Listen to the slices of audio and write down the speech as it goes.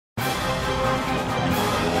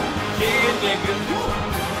nigga.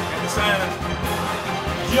 At the time,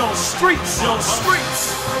 young streets.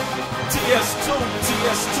 TS2,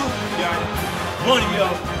 got it. Money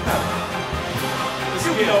up. Let's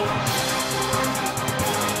get it.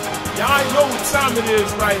 Y'all already know what time it is,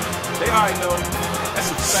 right? They already know. That's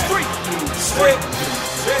a fact. Street.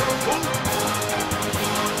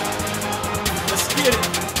 Let's get it.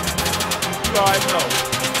 You already know.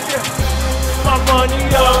 Yeah. My money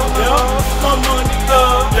up, yeah. My money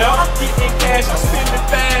up, yeah. I'm getting cash, I'm spending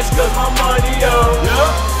fast, cause my money up,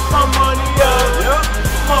 yeah. My money up, yeah.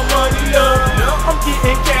 My money up, yeah. I'm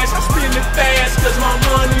getting cash, I'm spending fast, cause my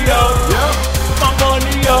money up, yeah. My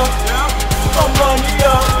money up, yeah. My money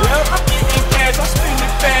up, yeah. I'm getting cash, I'm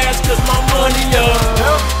spending fast, cause my money up,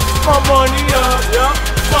 yeah. My money up, yeah.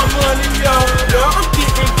 My money up, yeah. I'm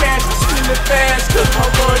getting cash, I'm spending fast, cause my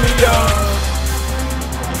money up.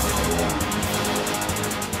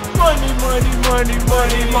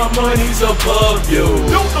 Money, my money's above you.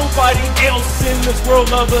 Don't nobody else in this world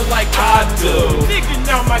love it like I do. Digging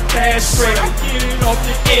out my cash straight, I get it off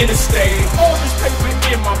the interstate. All this paper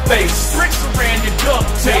in my face, bricks around your duct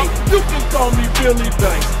tape. You can call me Billy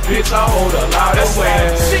Banks, bitch, I hold a lot of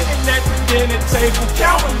weight. Sitting at the dinner table,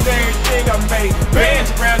 counting everything I made. Bands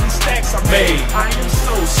around these stacks I made. I am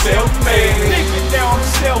so self-made. Nigga, now I'm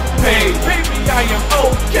self-paid. Baby, I am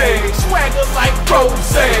okay. Swagger like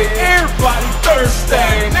Rose. Everybody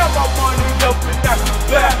thirsty. Now my money up and I can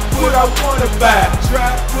buy what I wanna buy.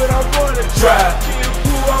 Try what I wanna try. Kill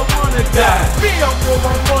who I wanna die. Me, I'm on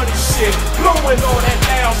my money shit. Blowing all that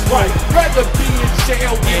house right. Rather be in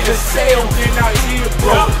jail in a cell than out here,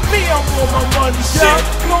 bro. Me, I'm on my money shit.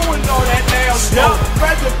 Blowing all that house right.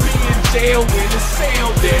 Rather be in jail in a cell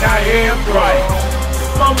than I am right.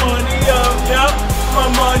 My money up, yeah. My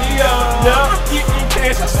money up, yeah. I'm getting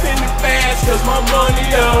cash, I spend it fast, cause my money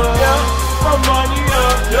up, yeah. My money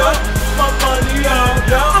up, yeah. My money up,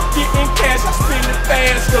 yeah. I'm getting cash, I spend it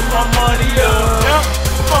fast, cause my money up, yeah.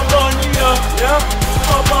 My money up, yeah.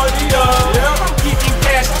 My money up, yeah. I'm getting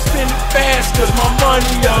cash, I spend it fast, cause my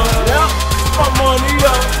money up, yeah. My money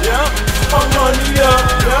up, yeah. My money up,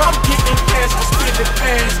 yeah. I'm getting cash, I spend it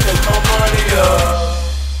fast.